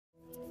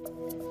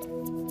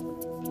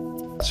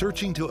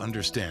Searching to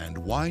understand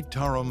why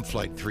Tarom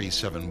Flight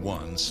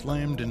 371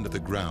 slammed into the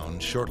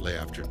ground shortly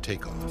after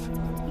takeoff,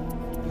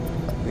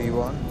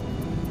 V1,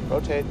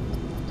 rotate.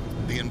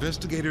 the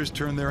investigators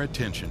turn their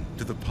attention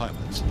to the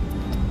pilots.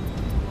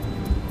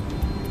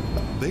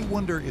 They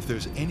wonder if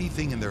there's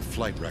anything in their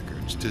flight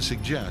records to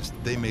suggest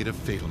they made a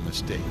fatal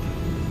mistake.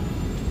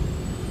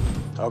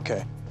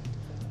 Okay,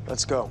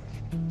 let's go.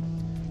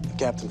 The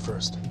captain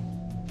first.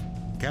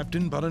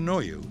 Captain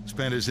Batanoiu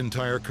spent his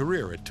entire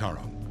career at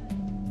Tarom.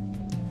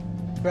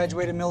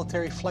 Graduated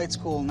military flight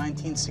school in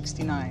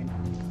 1969.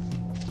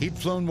 He'd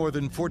flown more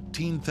than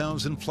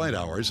 14,000 flight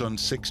hours on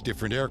 6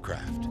 different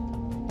aircraft.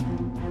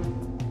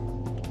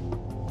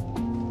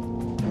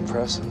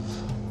 Impressive.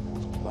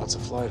 Lots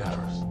of flight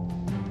hours.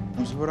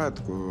 I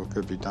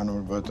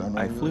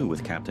flew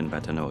with Captain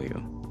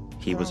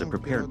Batanoiu. He was a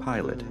prepared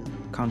pilot,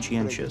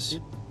 conscientious,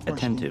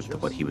 attentive to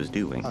what he was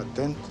doing.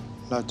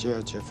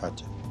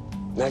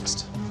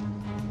 Next.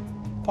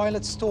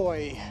 Pilot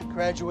Stoy,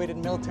 graduated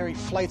military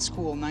flight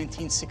school in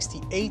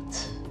 1968.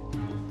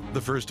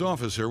 The first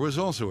officer was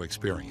also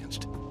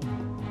experienced.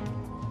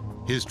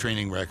 His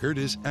training record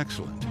is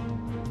excellent.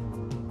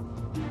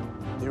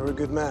 You were a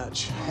good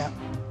match. Yeah.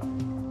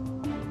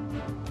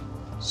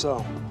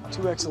 So,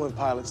 2 excellent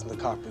pilots in the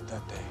cockpit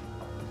that day.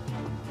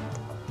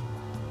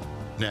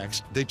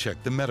 Next, they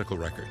check the medical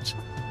records.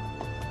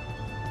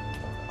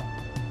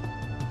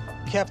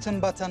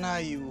 Captain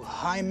Batanayu,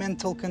 high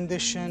mental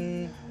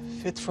condition,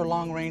 fit for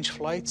long-range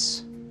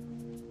flights.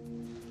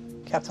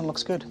 Captain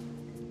looks good.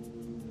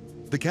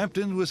 The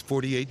captain was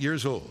 48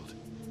 years old.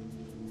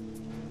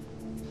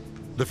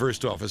 The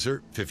first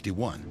officer,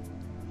 51.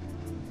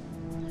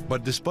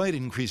 But despite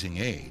increasing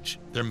age,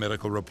 their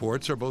medical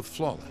reports are both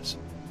flawless.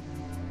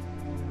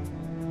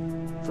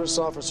 First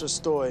Officer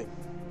Stoy,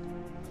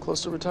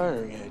 close to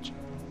retiring age.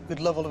 Good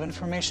level of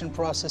information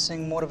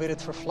processing, motivated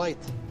for flight.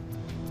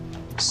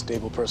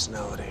 Stable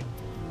personality.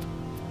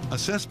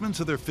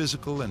 Assessments of their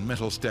physical and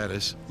mental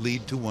status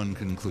lead to one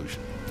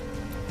conclusion.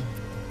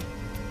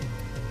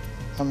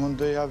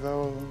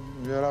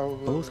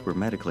 Both were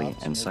medically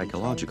and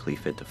psychologically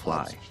fit to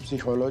fly.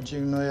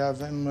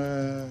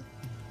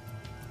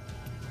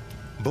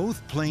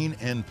 Both plane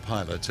and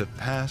pilots have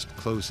passed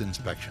close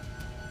inspection.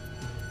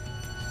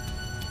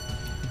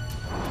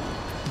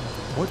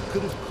 What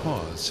could have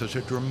caused such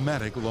a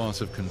dramatic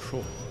loss of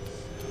control?